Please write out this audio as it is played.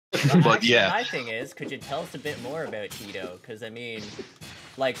But Actually, yeah, my thing is, could you tell us a bit more about Hito? Because I mean,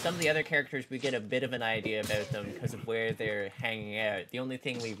 like some of the other characters, we get a bit of an idea about them because of where they're hanging out. The only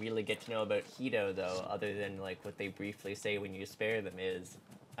thing we really get to know about Hito, though, other than like what they briefly say when you spare them, is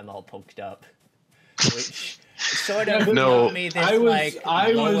I'm all poked up, which sort of No, gives me this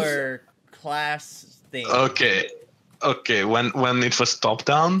lower class thing. okay, okay. When it was top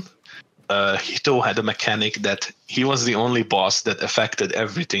down, Hito had a mechanic that he was the only boss that affected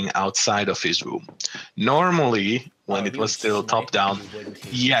everything outside of his room. Normally, when it was still top down,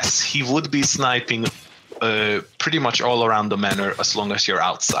 yes, he would be sniping pretty much all around the manor as long as you're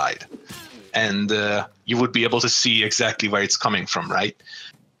outside. And you would be able to see exactly where it's coming from, right?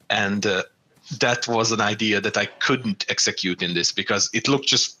 And that was an idea that I couldn't execute in this because it looked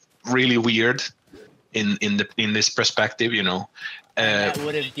just really weird in this perspective, you know. And that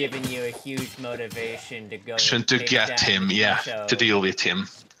would have given you a huge motivation to go to get him, to deal with him.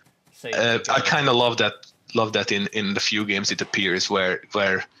 So I kind of love that in the few games it appears where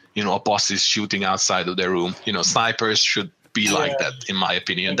you know a boss is shooting outside of their room. You know, snipers should be like that, in my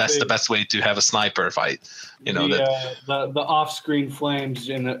opinion. That's the best way to have a sniper fight. You know, the off-screen flames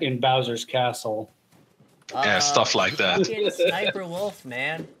in Bowser's castle. Stuff like that. Sniper Wolf,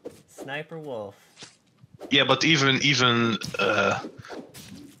 man. Sniper Wolf. Yeah, but even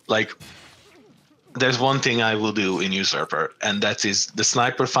like there's one thing I will do in Usurper, and that is the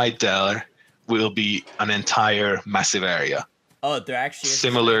sniper fight there will be an entire massive area. Oh, they're actually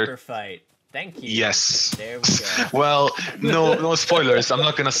similar a sniper fight. Thank you. Yes. There we go. Well, no spoilers. I'm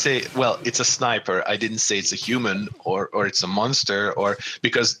not gonna say. Well, it's a sniper. I didn't say it's a human or it's a monster or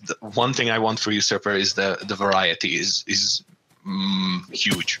because the one thing I want for Usurper is the variety is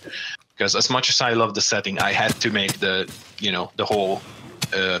huge. Because as much as I love the setting, I had to make the whole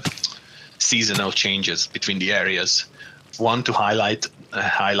seasonal changes between the areas. One to highlight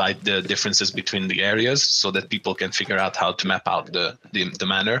the differences between the areas so that people can figure out how to map out the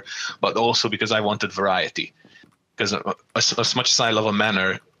manor, but also because I wanted variety. Because as much as I love a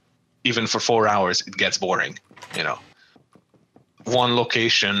manor, even for 4 hours it gets boring. You know, one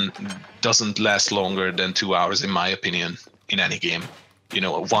location doesn't last longer than 2 hours, in my opinion, in any game. You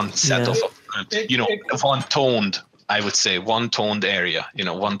know, one set of one toned. I would say one toned area. You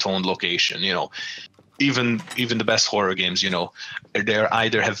know, one toned location. You know. Even the best horror games, you know, they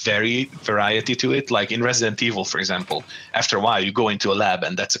either have variety to it, like in Resident Evil, for example. After a while, you go into a lab,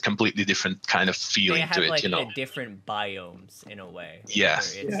 and that's a completely different kind of feeling to it. Like, you know, different biomes in a way. Yeah,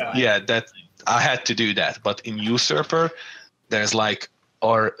 that I had to do that. But in Usurper, there's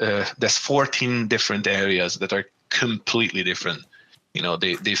there's 14 different areas that are completely different. You know,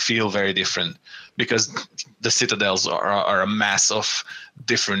 they feel very different because the citadels are a mass of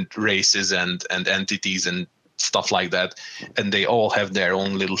different races and entities and stuff like that, and they all have their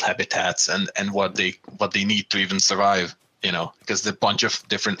own little habitats and what they need to even survive. You know, because there's a bunch of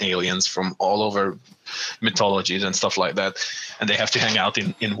different aliens from all over mythologies and stuff like that, and they have to hang out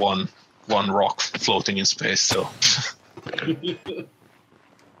in one rock floating in space. So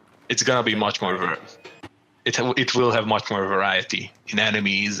it's gonna be much more. It will have much more variety in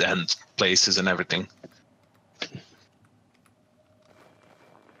enemies and places and everything.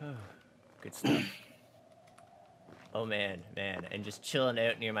 Good stuff. Oh man, and just chilling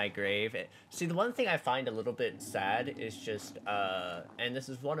out near my grave. See, the one thing I find a little bit sad is just, and this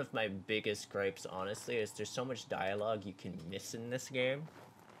is one of my biggest gripes, honestly, is there's so much dialogue you can miss in this game.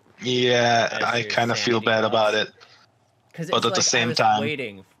 Yeah, I kind of feel bad about it. But at the same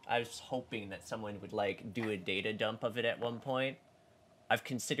time, I was hoping that someone would like do a data dump of it at one point. I've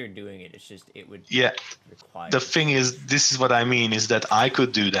considered doing it. It's just it would require. The thing is, this is what I mean is that I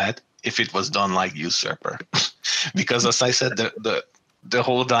could do that if it was done like Usurper, because as I said, the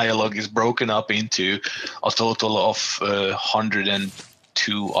whole dialogue is broken up into a total of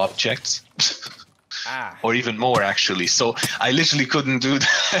 102 objects, or even more actually. So I literally couldn't do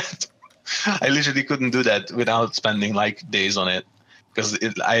that. I literally couldn't do that without spending like days on it. Because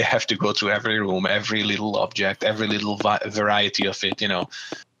I have to go through every room, every little object, every little variety of it, you know,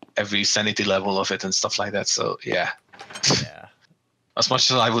 every sanity level of it and stuff like that. So, yeah. As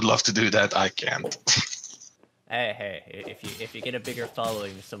much as I would love to do that, I can't. Hey, if you get a bigger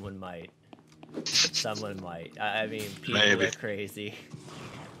following, someone might. I mean, people are crazy.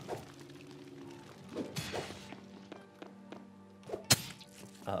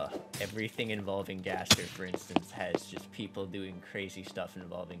 Everything involving Gaster, for instance, has just people doing crazy stuff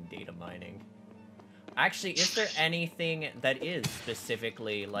involving data mining. Actually, is there anything that is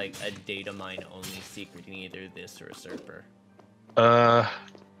specifically like a data mine only secret in either this or Usurper?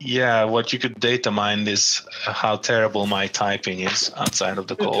 Yeah, what you could data mine is how terrible my typing is outside of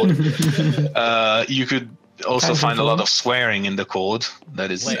the code. You could also find a lot of swearing in the code that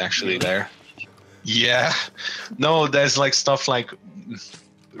is actually there. Yeah. No, there's like stuff like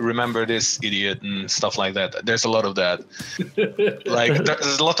remember this idiot and stuff like that. There's a lot of that. Like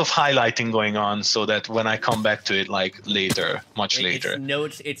there's a lot of highlighting going on so that when I come back to it like later, much later. It's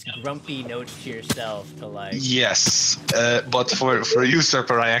notes, it's grumpy notes to yourself to like. Yes, but for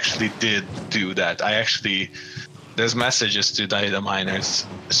usurper, I actually did do that. There's messages to data miners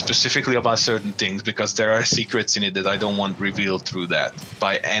specifically about certain things because there are secrets in it that I don't want revealed through that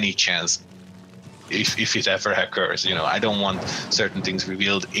by any chance. If it ever occurs, I don't want certain things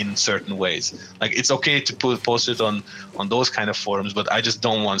revealed in certain ways. Like it's okay to post it on those kind of forums, but I just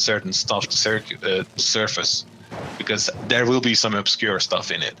don't want certain stuff to surface because there will be some obscure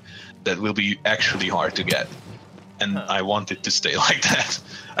stuff in it that will be actually hard to get, and I want it to stay like that.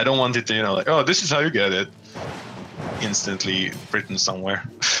 I don't want it to like, oh, this is how you get it, instantly written somewhere.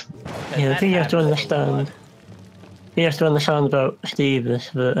 Yeah, I think you have to understand. You have to understand about Steve is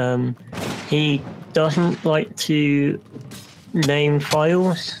that he doesn't like to name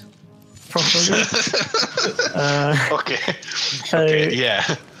files properly. Okay. So okay,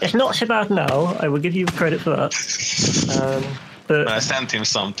 yeah. It's not so bad now. I will give you credit for that. But I sent him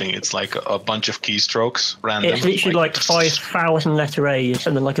something. It's like a bunch of keystrokes, random. It's literally like 5,000 letter A's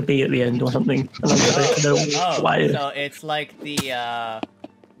and then like a B at the end or something. And I'm so it's like the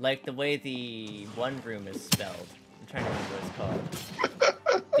way the one room is spelled. I'm trying to remember what it's called.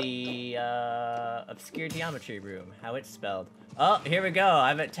 The obscure geometry room, how it's spelled. Oh, here we go.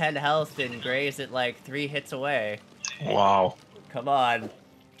 I'm at 10 health and Gray's at like 3 hits away. Wow. Come on.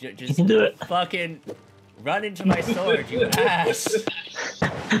 Just you can do it. Fucking run into my sword, you ass.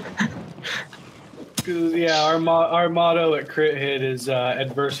 Yeah, our motto at Crit Hit is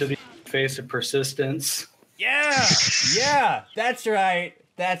adversity in the face of persistence. Yeah, that's right.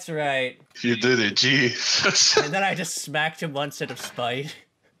 That's right. You did it, gee. And then I just smacked him once out of spite.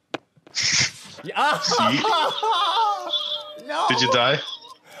 No! Did you die?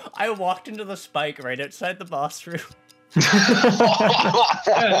 I walked into the spike right outside the boss room.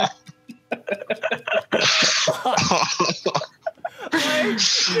 I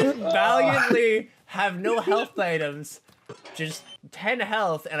valiantly have no health items, just 10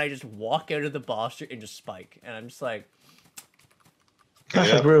 health, and I just walk out of the boss room and just spike. And I'm just like...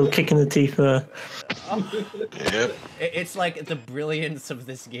 That's a real kick in the teeth there. Yep. It's like the brilliance of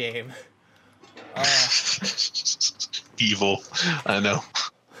this game. Evil, I know.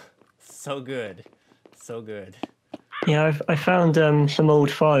 So good. So good. Yeah, I found some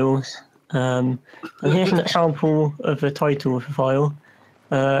old files. And here's an example of the title of the file.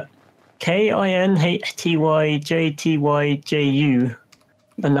 KINHTYJTYJU.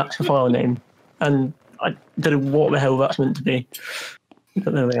 And that's the file name. And I don't know what the hell that's meant to be.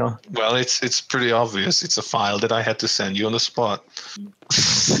 But there we are. Well, it's pretty obvious. It's a file that I had to send you on the spot.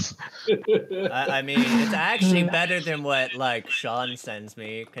 I mean, it's actually better than what, like, Sean sends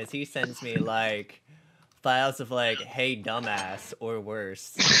me, because he sends me, like, files of, like, hey, dumbass, or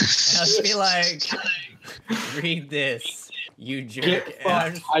worse. And I'll just be like, read this, you jerk.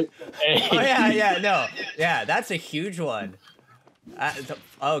 Oh, yeah, that's a huge one.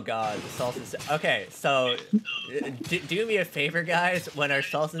 Oh god, the Sultan. Okay, so do me a favor, guys. When our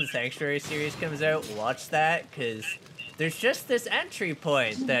Sultan Sanctuary series comes out, watch that, because there's just this entry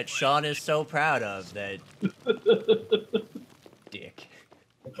point that Sean is so proud of that. Dick.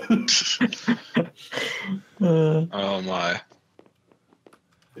 Oh my.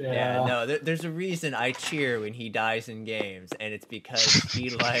 Yeah, no, there's a reason I cheer when he dies in games, and it's because he,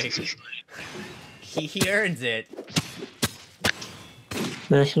 like, he earns it.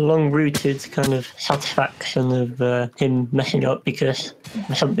 There's a long-rooted kind of satisfaction of him messing up because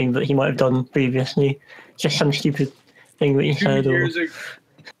of something that he might have done previously. Just some stupid thing that he said.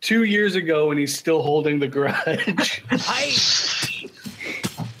 2 years ago when he's still holding the grudge.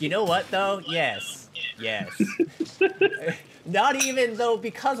 You know what, though? Yes. Not even, though,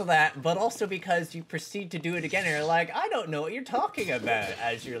 because of that, but also because you proceed to do it again, and you're like, I don't know what you're talking about,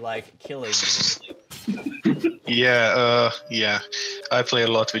 as you're, like, killing me. Yeah, I play a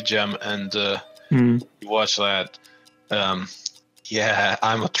lot with Gem, and watch that. Yeah,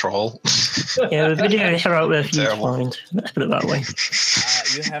 I'm a troll. Yeah, the videos are out there for you to find. Let's put it that way.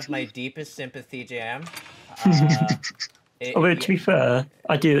 You have my deepest sympathy, Jam. Although, to be fair,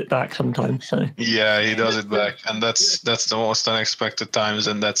 I do it back sometimes, so... Yeah, he does it back, and that's the most unexpected times,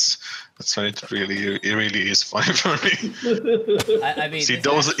 and that's when it really is funny for me. I mean, he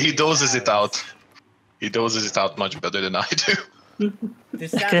doses it out. He doses it out much better than I do.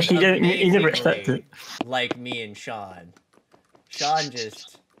 This Because sounds you never expect amazingly it. like me and Sean. Sean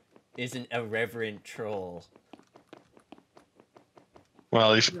just is an irreverent troll.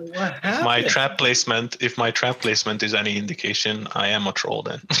 Well, if What my happened? trap placement is any indication, I am a troll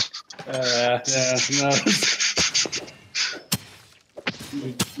then. Yeah, no.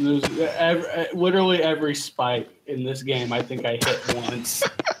 There's literally every spike in this game I think I hit once.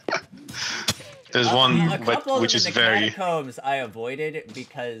 There's A one couple of which them is in the very. catacombs I avoided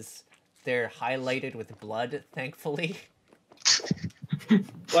because they're highlighted with blood, thankfully.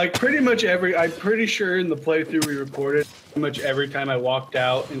 Like I'm pretty sure in the playthrough we recorded, pretty much every time I walked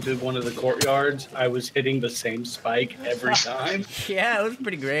out into one of the courtyards, I was hitting the same spike every time. Yeah, it was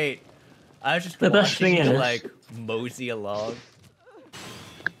pretty great. I was just The best watching thing you is- like mosey along.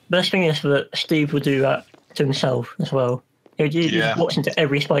 Best thing is that Steve will do that to himself as well. He Yeah. walks into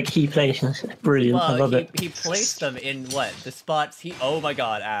every spike he places. It's brilliant. I Well, love it. he placed them in what? The spots he. Oh my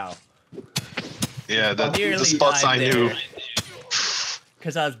god! Ow! Yeah, the Nearly spots I died knew. there.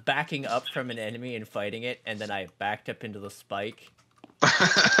 Because I was backing up from an enemy and fighting it, and then I backed up into the spike.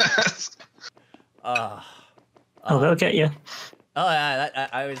 Oh, they'll get you. Oh yeah,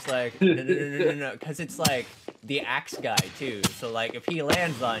 I was like, no, because it's like the axe guy too. So like, if he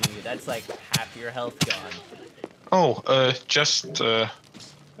lands on you, that's like half your health gone.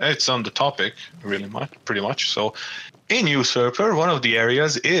 It's on the topic, pretty much. So, in Usurper, one of the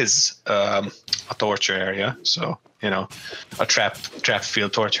areas is a torture area. So, a trap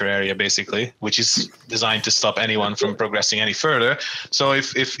field torture area, basically, which is designed to stop anyone from progressing any further. So,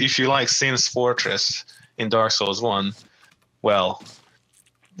 if you like Sin's Fortress in Dark Souls 1, well,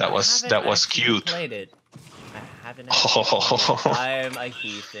 that was actually cute. Played it. I haven't. Actually played it. I'm a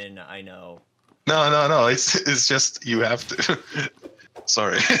heathen. I know. No. It's just you have to.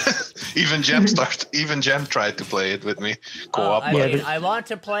 Sorry. Even Jem tried to play it with me co-op. I want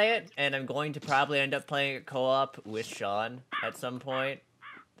to play it, and I'm going to probably end up playing it co-op with Sean at some point.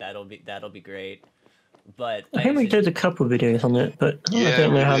 That'll be great. But I think we did a couple videos on it, but I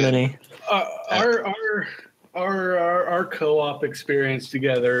don't know how many. Our co-op experience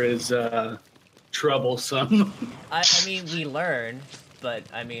together is troublesome. I mean, we learn, but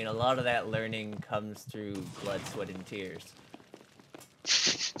I mean, a lot of that learning comes through blood, sweat, and tears.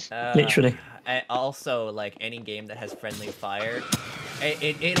 Literally. Also, like any game that has friendly fire,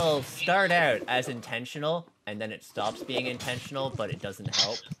 it'll start out as intentional, and then it stops being intentional, but it doesn't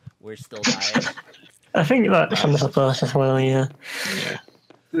help. We're still dying. I think that comes up us as well, yeah. Yeah,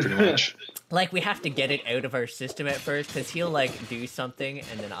 pretty much. Like, we have to get it out of our system at first, because he'll, like, do something,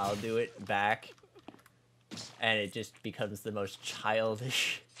 and then I'll do it back. And it just becomes the most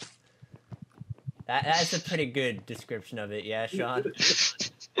childish. That's a pretty good description of it, yeah, Sean?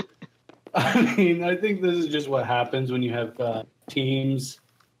 I mean, I think this is just what happens when you have teams.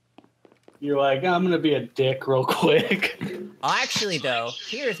 You're like, I'm going to be a dick real quick. Actually, though,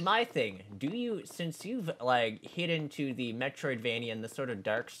 here's my thing. Since you've, like, hit into the Metroidvania and the sort of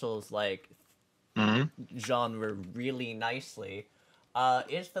Dark Souls, like, genre really nicely,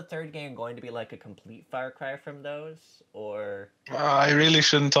 is the third game going to be, like, a complete Far Cry from those, or...? I really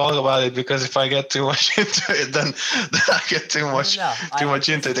shouldn't talk about it, because if I get too much into it, then I get too much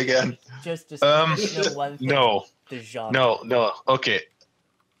into it again. Just know one thing. No. The genre. No. Okay.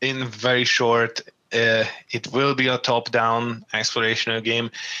 In very short, it will be a top-down explorational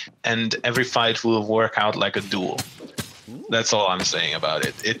game, and every fight will work out like a duel. Ooh. That's all I'm saying about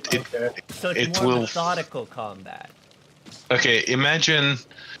it. So it's more methodical combat. Okay, imagine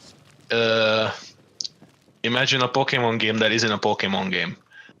a Pokemon game that isn't a Pokemon game,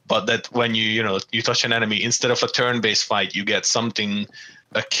 but that when you touch an enemy, instead of a turn-based fight, you get something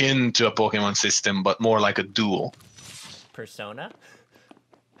akin to a Pokemon system, but more like a duel. Persona?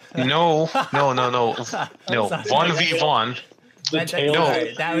 No. 1v1.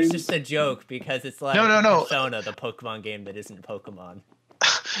 That was just a joke, because it's like no. Persona, the Pokemon game that isn't Pokemon.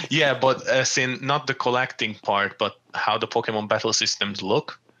 Yeah, but as in not the collecting part, but how the Pokemon battle systems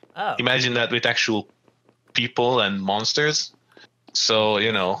look. Oh. Imagine that with actual people and monsters. So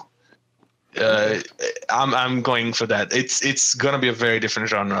I'm going for that. It's gonna be a very different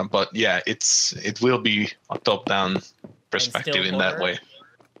genre, but yeah, it will be a top-down perspective in that way.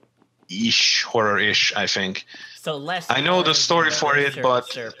 Horror-ish, I think. So less. I know the story for it, but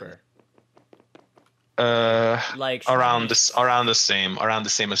like around the same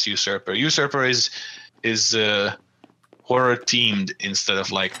as Usurper. Usurper is horror themed instead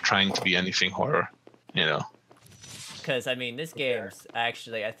of like trying to be anything horror, Because I mean, this game's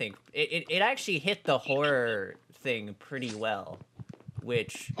actually, I think it actually hit the horror thing pretty well.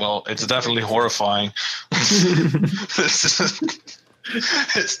 which Well, it's is definitely crazy. horrifying.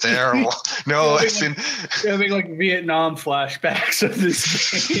 It's terrible. No, Yeah, it's in. having like Vietnam flashbacks of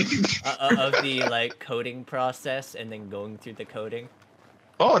this game. Of the like coding process and then going through the coding.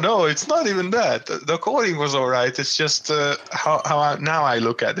 Oh no, it's not even that. The coding was all right. It's just now I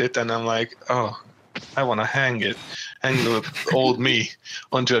look at it and I'm like, oh, I want to hang the old me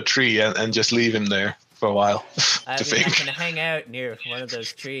onto a tree and just leave him there for a while I to mean, I think. can hang out near one of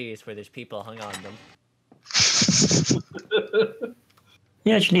those trees where there's people hung on them.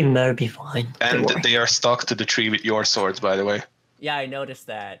 Yeah, just leave them there, it'll be fine. Don't And worry. they are stuck to the tree with your swords, by the way. Yeah, I noticed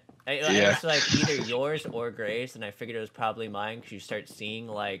that. And Yeah. it's like either yours or Gray's, and I figured it was probably mine because you start seeing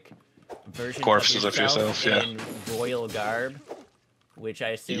like versions Corpses of yourself yeah. in royal garb, which I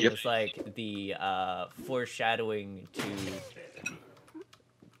assume Yep. was like the foreshadowing to.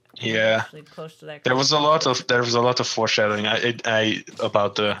 Yeah. Actually close to that. There was a lot of foreshadowing. I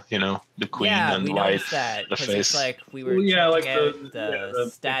about the the queen Yeah, and we why noticed that the because face. it's like we were Well, yeah, checking like out the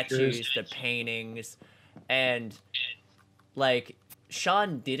statues, pictures. the paintings, and like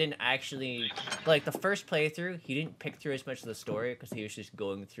Sean didn't actually like the first playthrough. He didn't pick through as much of the story because he was just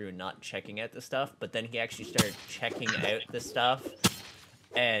going through and not checking out the stuff. But then he actually started checking out the stuff,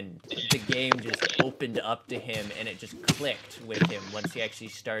 and the game just opened up to him, and it just clicked with him once he actually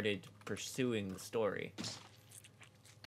started pursuing the story.